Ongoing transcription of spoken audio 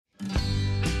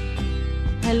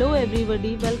Hello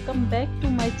everybody, welcome back to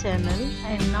my channel,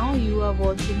 and now you are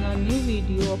watching a new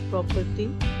video of property.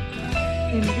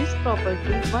 In this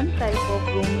property, one type of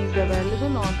room is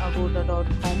available on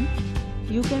agoda.com.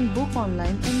 You can book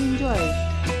online and enjoy it.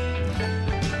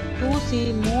 To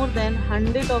see more than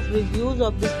 100 of reviews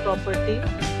of this property,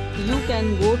 you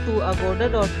can go to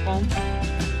agoda.com.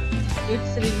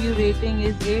 Its review rating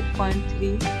is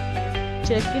 8.3.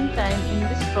 Check-in time in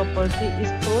this property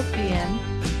is 4 p.m.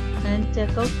 and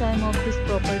checkout time of this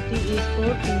property is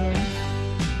 4 p.m.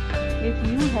 If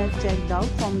you have checked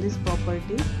out from this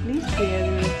property, please share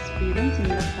your experience in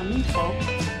the comment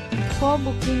box. For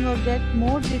booking or get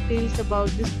more details about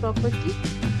this property,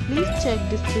 please check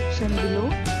description below.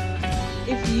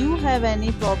 If you have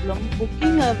any problem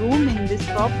booking a room in this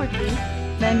property,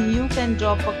 then you can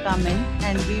drop a comment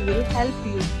and we will help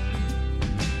you.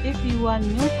 If you are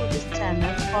new to this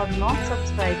channel or not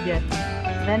subscribed yet,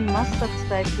 then must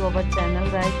subscribe to our channel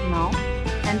right now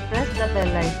and press the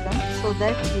bell icon so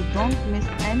that you don't miss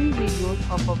any videos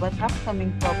of our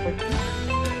upcoming property.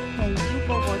 Thank you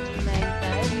for watching.